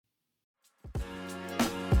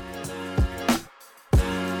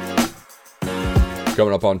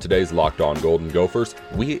Coming up on today's Locked On Golden Gophers,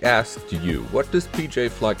 we asked you, what does PJ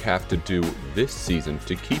Fleck have to do this season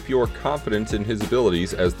to keep your confidence in his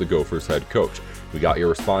abilities as the Gophers head coach? We got your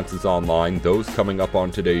responses online, those coming up on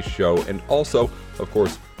today's show, and also, of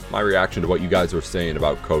course, my reaction to what you guys are saying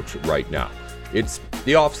about Coach right now. It's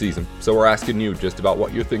the offseason, so we're asking you just about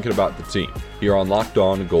what you're thinking about the team here on Locked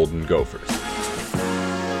On Golden Gophers.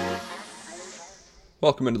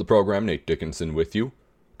 Welcome into the program, Nate Dickinson with you.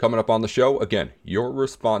 Coming up on the show, again, your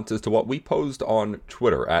responses to what we posed on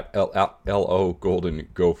Twitter at LO Golden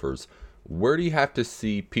Gophers. Where do you have to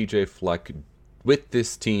see PJ Fleck with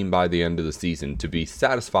this team by the end of the season to be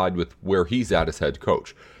satisfied with where he's at as head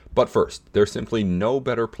coach? But first, there's simply no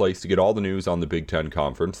better place to get all the news on the Big Ten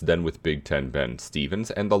Conference than with Big Ten Ben Stevens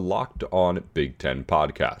and the Locked On Big Ten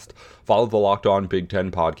podcast. Follow the Locked On Big Ten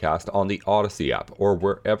podcast on the Odyssey app or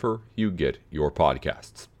wherever you get your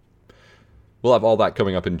podcasts. We'll have all that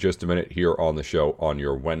coming up in just a minute here on the show on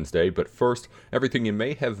your Wednesday, but first, everything you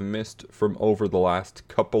may have missed from over the last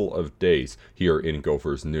couple of days here in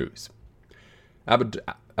Gophers news.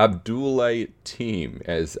 Abdoulaye Team,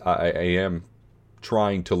 as I am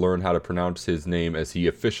trying to learn how to pronounce his name as he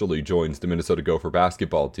officially joins the Minnesota Gopher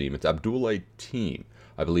basketball team. It's Abdoulaye Team.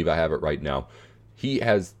 I believe I have it right now. He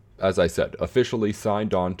has, as I said, officially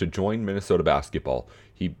signed on to join Minnesota basketball.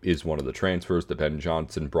 He is one of the transfers that Ben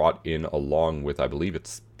Johnson brought in along with, I believe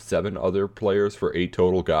it's 7 other players for 8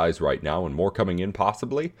 total guys right now, and more coming in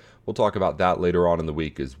possibly. We'll talk about that later on in the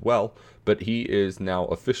week as well. But he is now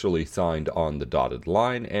officially signed on the dotted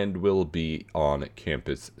line and will be on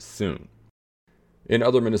campus soon. In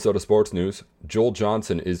other Minnesota sports news, Joel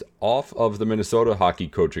Johnson is off of the Minnesota hockey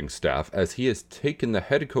coaching staff as he has taken the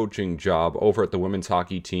head coaching job over at the women's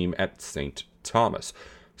hockey team at St. Thomas.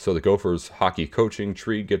 So the Gophers hockey coaching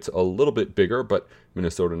tree gets a little bit bigger, but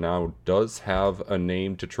Minnesota now does have a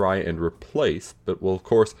name to try and replace, but will of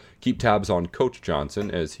course keep tabs on Coach Johnson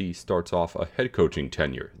as he starts off a head coaching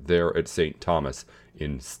tenure there at St. Thomas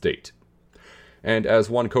in state. And as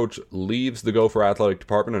one coach leaves the Gopher athletic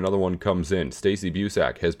department, another one comes in. Stacy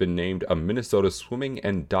Busak has been named a Minnesota swimming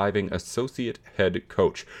and diving associate head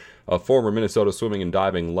coach. A former Minnesota swimming and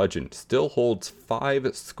diving legend, still holds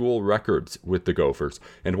 5 school records with the Gophers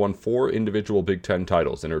and won 4 individual Big Ten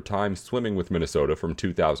titles in her time swimming with Minnesota from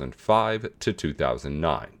 2005 to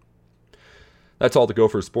 2009. That's all the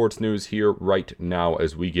Gopher sports news here right now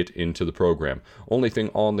as we get into the program. Only thing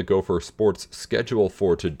on the Gopher sports schedule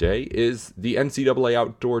for today is the NCAA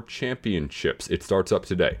Outdoor Championships. It starts up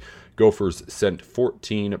today. Gophers sent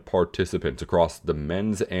 14 participants across the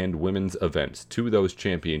men's and women's events to those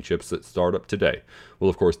championships that start up today. We'll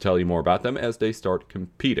of course tell you more about them as they start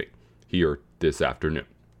competing here this afternoon.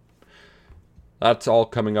 That's all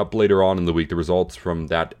coming up later on in the week, the results from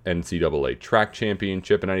that NCAA track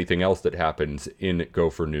championship and anything else that happens in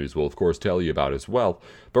Gopher news we'll of course tell you about as well.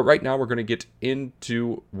 But right now we're going to get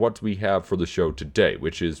into what we have for the show today,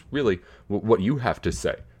 which is really what you have to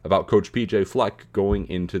say about Coach PJ Fleck going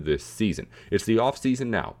into this season. It's the offseason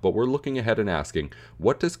now, but we're looking ahead and asking,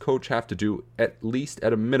 what does Coach have to do, at least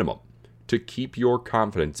at a minimum, to keep your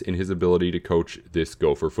confidence in his ability to coach this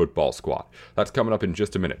Gopher football squad? That's coming up in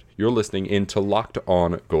just a minute. You're listening in to Locked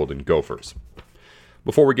On Golden Gophers.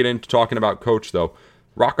 Before we get into talking about Coach, though,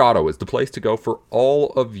 Rock Auto is the place to go for all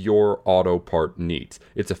of your auto part needs.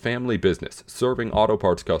 It's a family business serving auto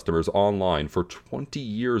parts customers online for 20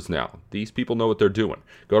 years now. These people know what they're doing.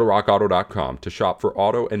 Go to rockauto.com to shop for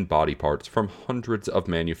auto and body parts from hundreds of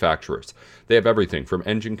manufacturers. They have everything from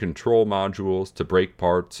engine control modules to brake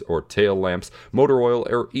parts or tail lamps, motor oil,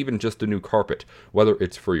 or even just a new carpet. Whether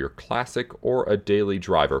it's for your classic or a daily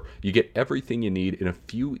driver, you get everything you need in a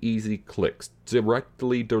few easy clicks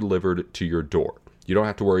directly delivered to your door. You don't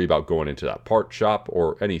have to worry about going into that part shop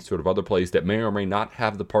or any sort of other place that may or may not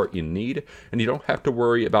have the part you need, and you don't have to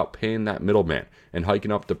worry about paying that middleman and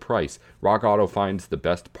hiking up the price. Rock Auto finds the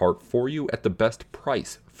best part for you at the best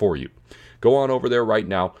price for you. Go on over there right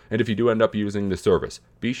now, and if you do end up using the service,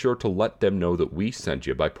 be sure to let them know that we sent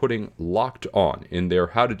you by putting Locked On in their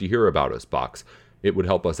How Did You Hear About Us box. It would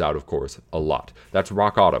help us out, of course, a lot. That's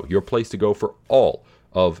Rock Auto, your place to go for all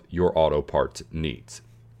of your auto parts needs.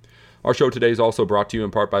 Our show today is also brought to you in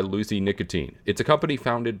part by Lucy Nicotine. It's a company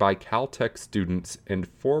founded by Caltech students and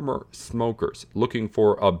former smokers looking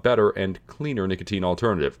for a better and cleaner nicotine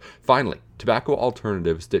alternative. Finally, tobacco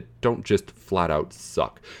alternatives that don't just flat out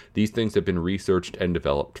suck. These things have been researched and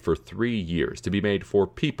developed for 3 years to be made for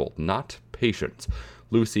people, not patients.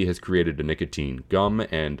 Lucy has created a nicotine gum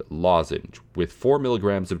and lozenge with 4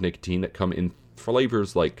 milligrams of nicotine that come in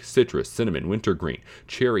flavors like citrus, cinnamon, wintergreen,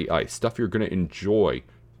 cherry ice, stuff you're going to enjoy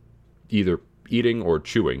either eating or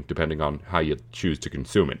chewing, depending on how you choose to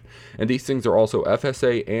consume it. And these things are also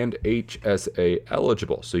FSA and HSA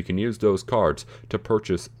eligible, so you can use those cards to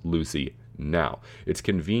purchase Lucy now. It's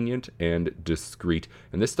convenient and discreet,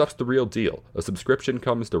 and this stuff's the real deal. A subscription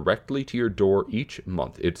comes directly to your door each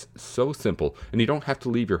month. It's so simple, and you don't have to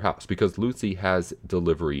leave your house because Lucy has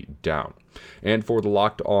delivery down. And for the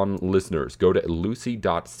Locked On listeners, go to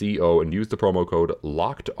lucy.co and use the promo code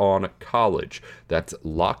LOCKEDONCollege. That's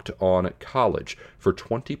LOCKEDONCollege for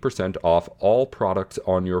 20% off all products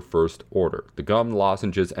on your first order. The gum,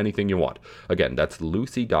 lozenges, anything you want. Again, that's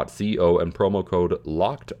lucy.co and promo code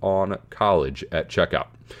LOCKEDONCollege at checkout.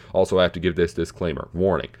 Also, I have to give this disclaimer.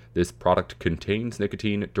 Warning, this product contains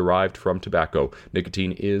nicotine derived from tobacco.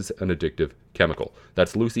 Nicotine is an addictive chemical.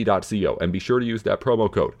 That's lucy.co, and be sure to use that promo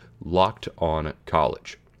code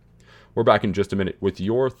LOCKEDONCollege. We're back in just a minute with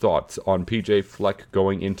your thoughts on PJ Fleck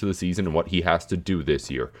going into the season and what he has to do this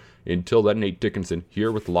year. Until then, Nate Dickinson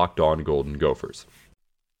here with Locked On Golden Gophers.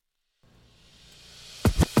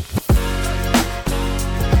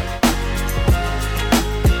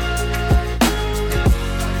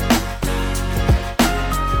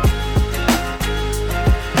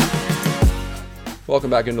 Welcome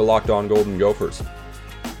back into Locked On Golden Gophers.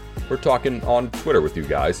 We're talking on Twitter with you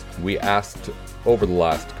guys. We asked over the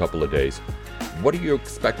last couple of days, what are you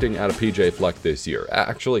expecting out of PJ Fleck this year?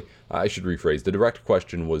 Actually, I should rephrase. The direct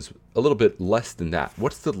question was a little bit less than that.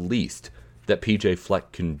 What's the least that PJ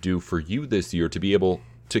Fleck can do for you this year to be able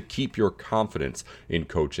to keep your confidence in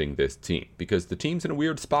coaching this team? Because the team's in a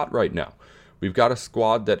weird spot right now. We've got a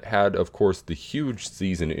squad that had, of course, the huge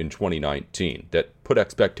season in 2019 that put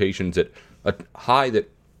expectations at a high that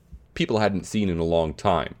people hadn't seen in a long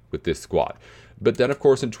time with this squad. But then, of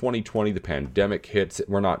course, in 2020, the pandemic hits.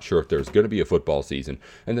 We're not sure if there's going to be a football season.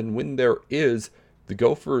 And then when there is, the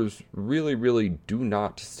Gophers really do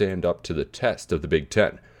not stand up to the test of the Big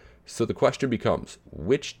Ten. So the question becomes,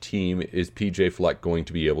 which team is PJ Fleck going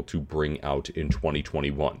to be able to bring out in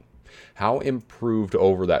 2021? How improved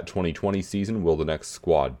over that 2020 season will the next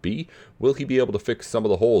squad be? Will he be able to fix some of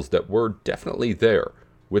the holes that were definitely there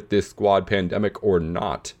with this squad pandemic or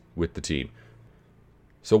not with the team?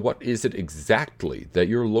 So what is it exactly that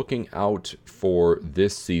you're looking out for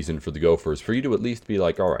this season for the Gophers for you to at least be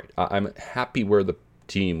like, all right, I'm happy where the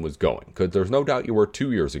team was going? Because there's no doubt you were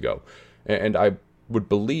 2 years ago. And I would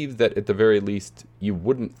believe that at the very least, you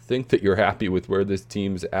wouldn't think that you're happy with where this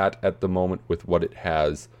team's at the moment with what it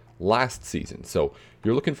has last season. So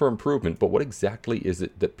you're looking for improvement, but what exactly is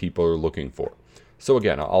it that people are looking for? So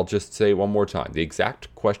again, I'll just say one more time, the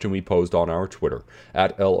exact question we posed on our Twitter,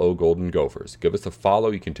 at LO Golden Gophers. Give us a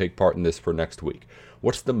follow. You can take part in this for next week.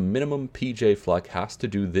 What's the minimum PJ Fleck has to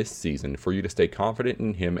do this season for you to stay confident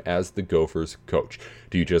in him as the Gophers coach?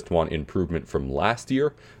 Do you just want improvement from last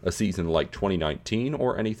year, a season like 2019,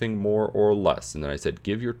 or anything more or less? And then I said,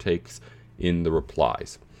 give your takes in the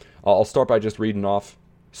replies. I'll start by just reading off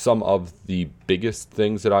some of the biggest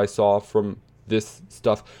things that I saw from this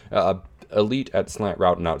stuff. Elite at Slant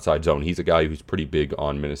Route and Outside Zone. He's a guy who's pretty big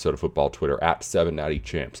on Minnesota football Twitter, at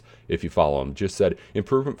 7nattychamps, if you follow him. Just said,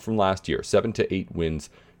 improvement from last year, 7 to 8 wins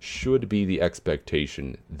should be the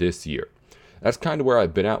expectation this year. That's kind of where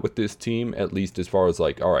I've been at with this team, at least as far as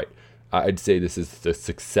like, all right, I'd say this is the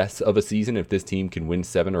success of a season. If this team can win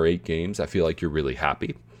 7 or 8 games, I feel like you're really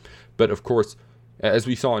happy. But of course, as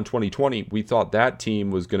we saw in 2020, we thought that team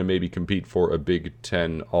was going to maybe compete for a Big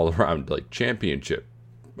Ten all-around like championship.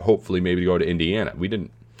 Hopefully maybe go to Indiana. We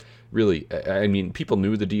didn't really, I mean, people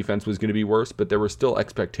knew the defense was going to be worse, but there were still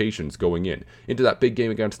expectations going into that big game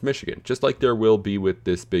against Michigan, just like there will be with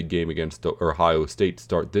this big game against Ohio State to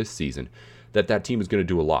start this season, that team is going to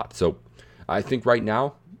do a lot. So I think right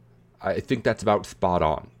now, I think that's about spot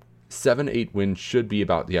on. 7-8 wins should be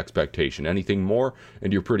about the expectation. Anything more,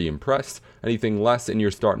 and you're pretty impressed. Anything less, and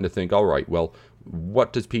you're starting to think, all right, well,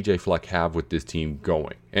 what does PJ Fleck have with this team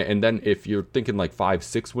going? And then if you're thinking like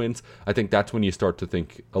 5-6 wins, I think that's when you start to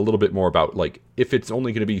think a little bit more about, like, if it's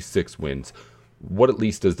only going to be 6 wins, what at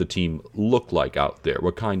least does the team look like out there?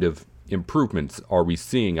 What kind of improvements are we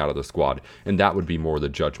seeing out of the squad? And that would be more the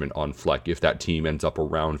judgment on Fleck if that team ends up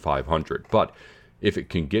around 500. But if it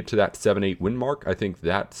can get to that 7-8 win mark, I think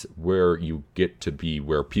that's where you get to be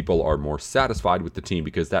where people are more satisfied with the team,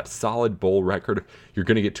 because that solid bowl record, you're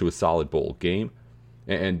going to get to a solid bowl game,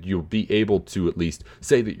 and you'll be able to at least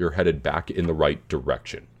say that you're headed back in the right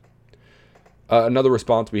direction. Another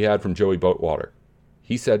response we had from Joey Boatwater.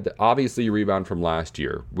 He said, obviously a rebound from last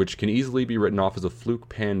year, which can easily be written off as a fluke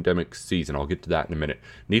pandemic season. I'll get to that in a minute.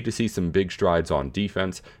 Need to see some big strides on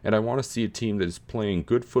defense, and I want to see a team that is playing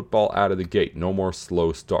good football out of the gate. No more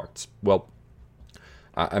slow starts. Well,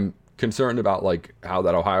 I'm concerned about like how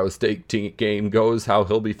that Ohio State game goes, how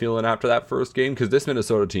he'll be feeling after that first game, because this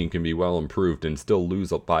Minnesota team can be well improved and still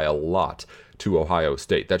lose by a lot to Ohio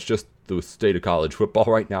State. That's just the state of college football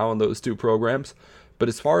right now in those two programs. But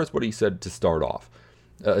as far as what he said to start off,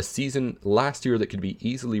 a season last year that could be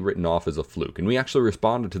easily written off as a fluke, and we actually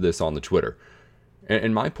responded to this on the Twitter.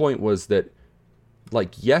 And my point was that,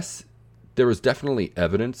 like, yes, there was definitely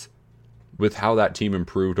evidence with how that team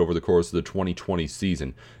improved over the course of the 2020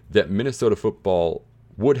 season that Minnesota football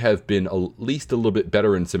would have been at least a little bit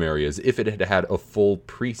better in some areas if it had had a full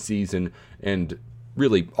preseason and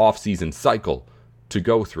really off-season cycle to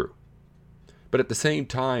go through. But at the same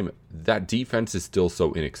time, that defense is still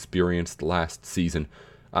so inexperienced last season.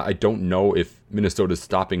 I don't know if Minnesota's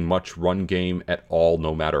stopping much run game at all,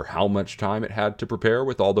 no matter how much time it had to prepare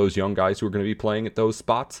with all those young guys who are going to be playing at those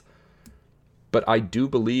spots. But I do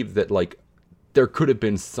believe that, like, there could have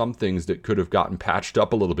been some things that could have gotten patched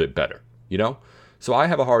up a little bit better, you know? So I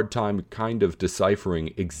have a hard time kind of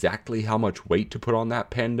deciphering exactly how much weight to put on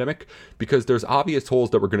that pandemic, because there's obvious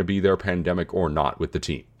holes that were going to be there, pandemic or not, with the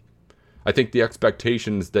team. I think the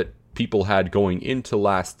expectations that people had going into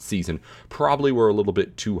last season probably were a little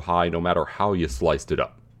bit too high, no matter how you sliced it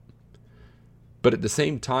up. But at the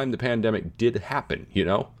same time, the pandemic did happen, you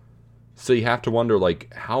know? So you have to wonder,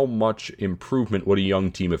 like, how much improvement would a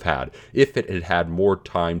young team have had if it had had more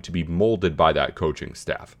time to be molded by that coaching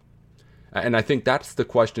staff? And I think that's the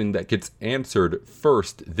question that gets answered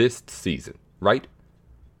first this season, right?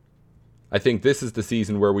 I think this is the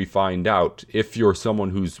season where we find out, if you're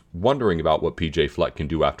someone who's wondering about what PJ Fleck can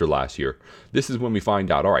do after last year, this is when we find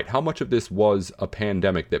out, all right, how much of this was a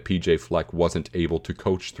pandemic that PJ Fleck wasn't able to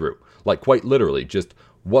coach through? Like, quite literally, just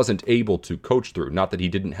wasn't able to coach through. Not that he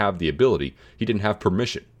didn't have the ability, he didn't have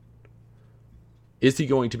permission. Is he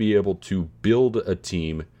going to be able to build a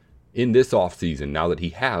team in this offseason now that he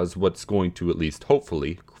has what's going to, at least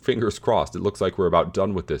hopefully, fingers crossed, it looks like we're about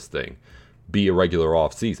done with this thing, be a regular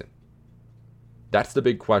offseason? That's the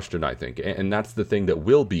big question, I think, and that's the thing that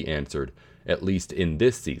will be answered, at least in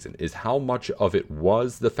this season, is how much of it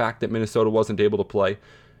was the fact that Minnesota wasn't able to play,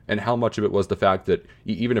 and how much of it was the fact that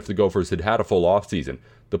even if the Gophers had had a full offseason,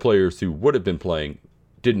 the players who would have been playing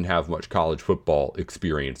didn't have much college football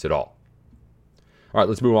experience at all. All right,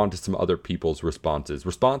 let's move on to some other people's responses.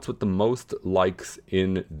 Response with the most likes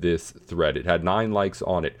in this thread. It had 9 likes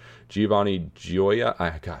on it. Giovanni Gioia,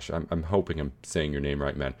 I'm hoping I'm saying your name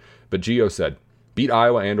right, man. But Gio said, beat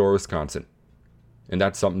Iowa and or Wisconsin. And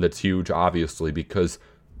that's something that's huge, obviously, because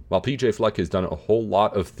while PJ Fleck has done a whole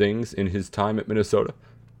lot of things in his time at Minnesota,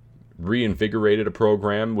 reinvigorated a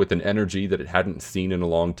program with an energy that it hadn't seen in a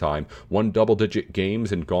long time, won double-digit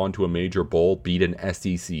games and gone to a major bowl, beat an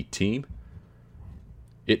SEC team,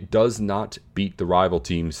 it does not beat the rival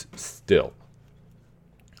teams still.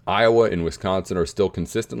 Iowa and Wisconsin are still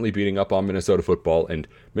consistently beating up on Minnesota football, and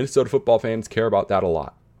Minnesota football fans care about that a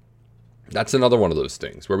lot. That's another one of those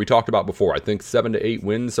things where we talked about before. I think 7 to 8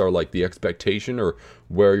 wins are like the expectation, or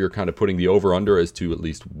where you're kind of putting the over-under as to at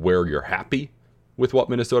least where you're happy with what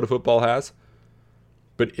Minnesota football has.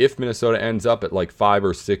 But if Minnesota ends up at like 5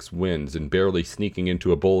 or 6 wins and barely sneaking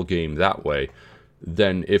into a bowl game that way,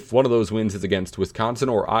 then if one of those wins is against Wisconsin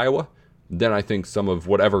or Iowa, then I think some of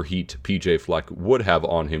whatever heat PJ Fleck would have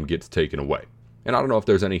on him gets taken away. And I don't know if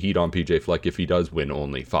there's any heat on PJ Fleck if he does win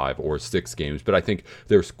only 5 or 6 games, but I think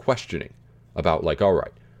there's questioning about, like, all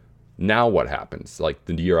right, now what happens, like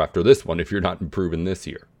the year after this one, if you're not improving this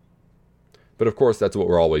year? But of course, that's what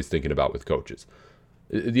we're always thinking about with coaches.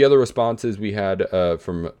 The other responses we had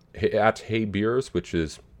from at Hey Beers, which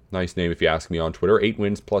is a nice name if you ask me on Twitter, 8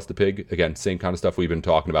 wins plus the pig. Again, same kind of stuff we've been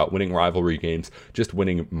talking about, winning rivalry games, just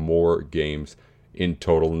winning more games in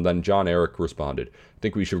total. And then John Eric responded, I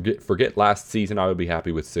think we should forget last season. I would be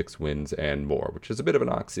happy with 6 wins and more, which is a bit of an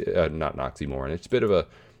not an oxymoron. It's a bit of a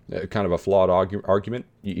kind of a flawed argument.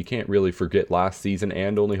 You can't really forget last season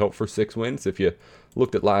and only hope for 6 wins. If you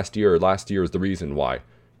looked at last year is the reason why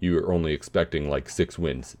you are only expecting like 6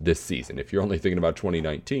 wins this season. If you're only thinking about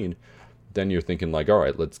 2019, then you're thinking like, all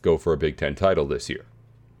right, let's go for a Big Ten title this year.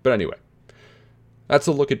 But anyway, that's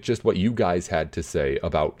a look at just what you guys had to say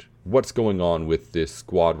about what's going on with this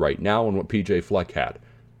squad right now and what PJ Fleck had,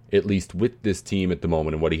 at least with this team at the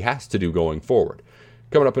moment, and what he has to do going forward.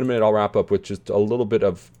 Coming up in a minute, I'll wrap up with just a little bit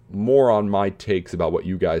of more on my takes about what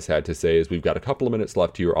you guys had to say, as we've got a couple of minutes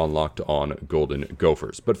left here on Locked On Golden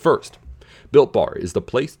Gophers. But first, Built Bar is the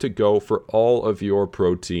place to go for all of your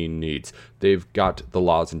protein needs. They've got the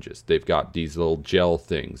lozenges. They've got these little gel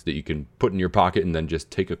things that you can put in your pocket and then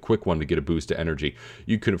just take a quick one to get a boost of energy.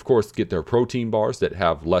 You can, of course, get their protein bars that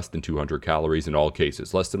have less than 200 calories in all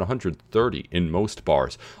cases, less than 130 in most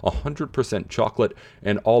bars, 100% chocolate,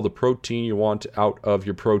 and all the protein you want out of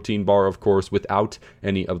your protein bar, of course, without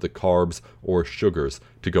any of the carbs or sugars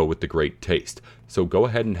to go with the great taste. So go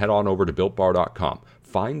ahead and head on over to BuiltBar.com.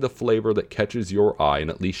 Find the flavor that catches your eye and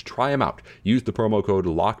at least try them out. Use the promo code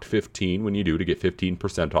LOCKED15 when you do to get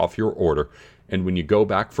 15% off your order. And when you go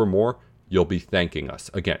back for more, you'll be thanking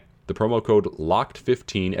us. Again, the promo code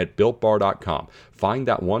LOCKED15 at BuiltBar.com. Find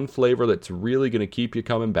that one flavor that's really going to keep you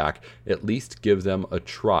coming back. At least give them a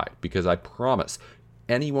try, because I promise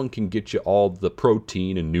anyone can get you all the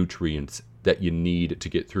protein and nutrients that you need to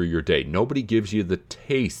get through your day. Nobody gives you the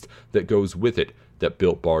taste that goes with it that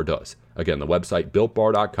Built Bar does. Again, the website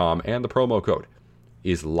BuiltBar.com, and the promo code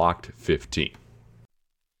is LOCKED15.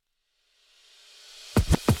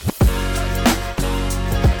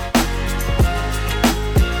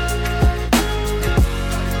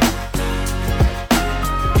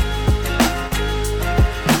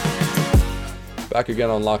 Back again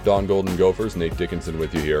on Locked On Golden Gophers. Nate Dickinson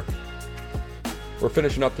with you here. We're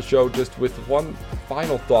finishing up the show just with one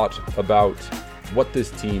final thought about what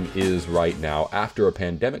this team is right now after a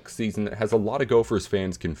pandemic season that has a lot of Gophers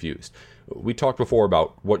fans confused. We talked before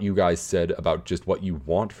about what you guys said about just what you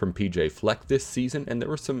want from PJ Fleck this season, and there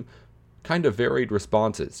were some kind of varied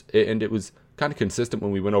responses, and it was kind of consistent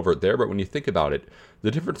when we went over it there, but when you think about it,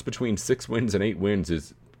 the difference between 6 wins and 8 wins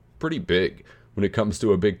is pretty big when it comes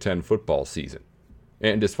to a Big Ten football season.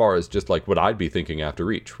 And as far as just like what I'd be thinking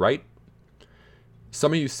after each, right?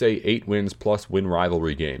 Some of you say 8 wins plus win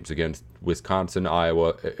rivalry games against Wisconsin,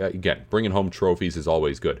 Iowa. Again, bringing home trophies is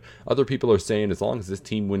always good. Other people are saying as long as this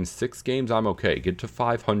team wins 6 games, I'm okay. Get to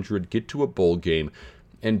 500, get to a bowl game,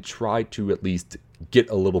 and try to at least get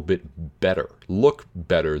a little bit better. Look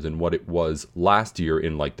better than what it was last year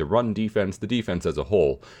in like the run defense, the defense as a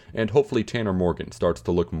whole. And hopefully Tanner Morgan starts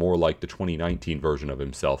to look more like the 2019 version of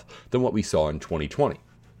himself than what we saw in 2020.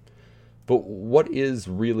 But what is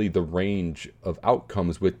really the range of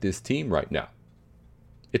outcomes with this team right now?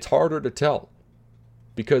 It's harder to tell.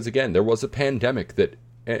 Because again, there was a pandemic that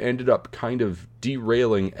ended up kind of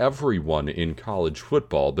derailing everyone in college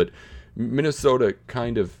football. But Minnesota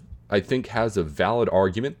kind of, I think, has a valid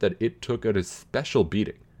argument that it took a special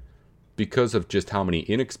beating because of just how many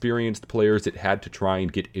inexperienced players it had to try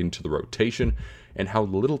and get into the rotation and how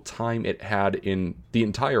little time it had in the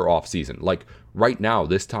entire offseason. Like right now,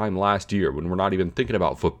 this time last year, when we're not even thinking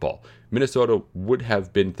about football, Minnesota would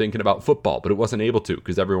have been thinking about football, but it wasn't able to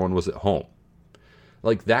because everyone was at home.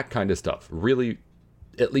 Like that kind of stuff really,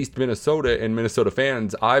 at least Minnesota and Minnesota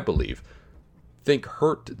fans, I believe, think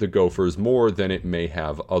hurt the Gophers more than it may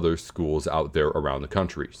have other schools out there around the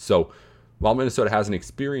country. So while Minnesota has an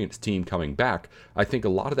experienced team coming back, I think a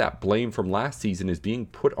lot of that blame from last season is being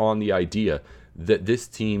put on the idea that this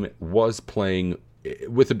team was playing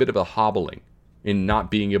with a bit of a hobbling in not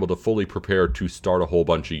being able to fully prepare to start a whole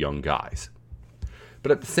bunch of young guys.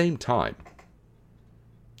 But at the same time,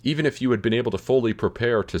 even if you had been able to fully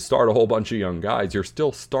prepare to start a whole bunch of young guys, you're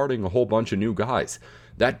still starting a whole bunch of new guys.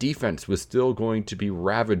 That defense was still going to be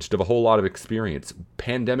ravaged of a whole lot of experience,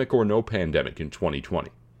 pandemic or no pandemic in 2020.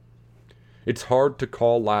 It's hard to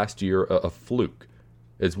call last year a fluke,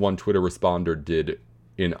 as one Twitter responder did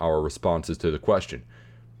in our responses to the question.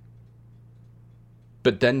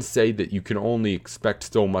 But then say that you can only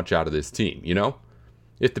expect so much out of this team, you know?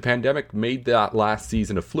 If the pandemic made that last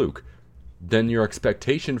season a fluke, then your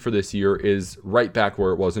expectation for this year is right back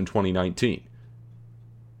where it was in 2019.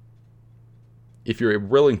 If you're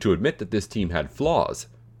willing to admit that this team had flaws,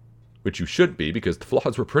 which you should be because the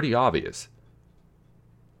flaws were pretty obvious,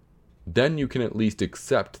 then you can at least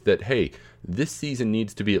accept that, hey, this season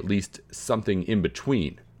needs to be at least something in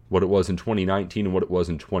between what it was in 2019 and what it was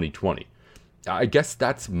in 2020. I guess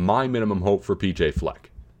that's my minimum hope for PJ Fleck,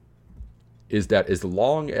 is that as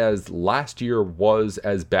long as last year was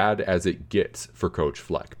as bad as it gets for Coach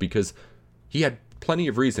Fleck, because he had plenty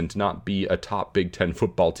of reason to not be a top Big Ten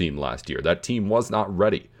football team last year. That team was not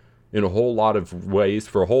ready in a whole lot of ways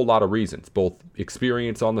for a whole lot of reasons, both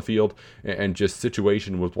experience on the field and just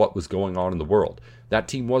situation with what was going on in the world. That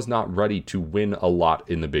team was not ready to win a lot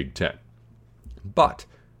in the Big Ten. But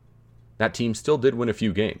that team still did win a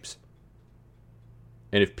few games.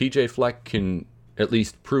 And if PJ Fleck can at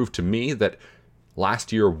least prove to me that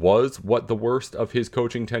last year was what the worst of his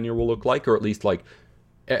coaching tenure will look like, or at least like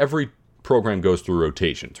every program goes through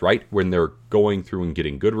rotations, right? When they're going through and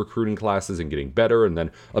getting good recruiting classes and getting better, and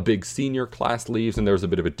then a big senior class leaves and there's a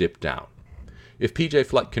bit of a dip down. If PJ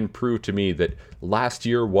Fleck can prove to me that last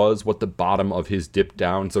year was what the bottom of his dip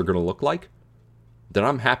downs are going to look like, then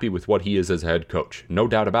I'm happy with what he is as a head coach. No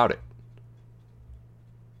doubt about it.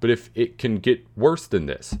 But if it can get worse than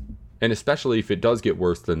this, and especially if it does get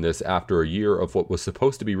worse than this after a year of what was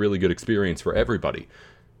supposed to be really good experience for everybody,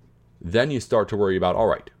 then you start to worry about, all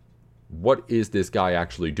right, what is this guy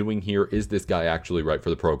actually doing here? Is this guy actually right for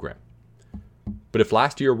the program? But if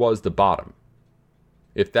last year was the bottom,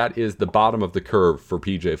 if that is the bottom of the curve for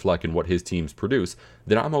PJ Fleck and what his teams produce,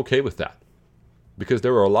 then I'm okay with that. Because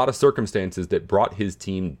there are a lot of circumstances that brought his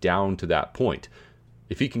team down to that point.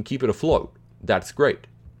 If he can keep it afloat, that's great.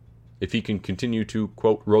 If he can continue to,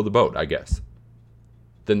 quote, row the boat, I guess,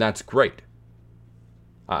 then that's great.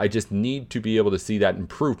 I just need to be able to see that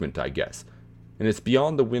improvement, I guess. And it's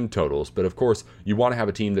beyond the win totals, but of course, you want to have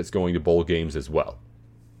a team that's going to bowl games as well.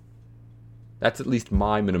 That's at least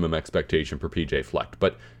my minimum expectation for PJ Fleck.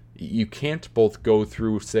 But you can't both go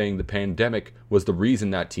through saying the pandemic was the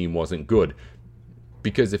reason that team wasn't good.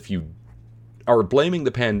 Because if you are blaming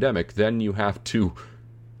the pandemic, then you have to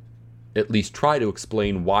at least try to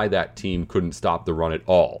explain why that team couldn't stop the run at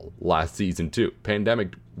all last season too.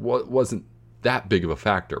 Pandemic wasn't that big of a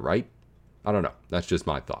factor, right? I don't know. That's just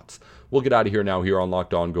my thoughts. We'll get out of here now here on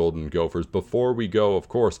Locked On Golden Gophers. Before we go, of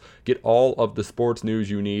course, get all of the sports news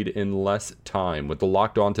you need in less time with the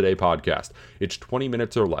Locked On Today podcast. It's 20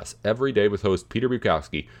 minutes or less every day with host Peter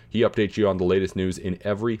Bukowski. He updates you on the latest news in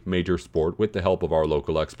every major sport with the help of our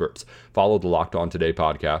local experts. Follow the Locked On Today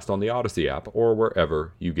podcast on the Odyssey app or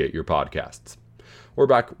wherever you get your podcasts. We're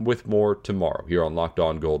back with more tomorrow here on Locked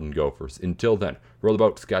On Golden Gophers. Until then, roll the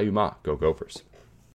boat, Ski-U-Mah, go Gophers.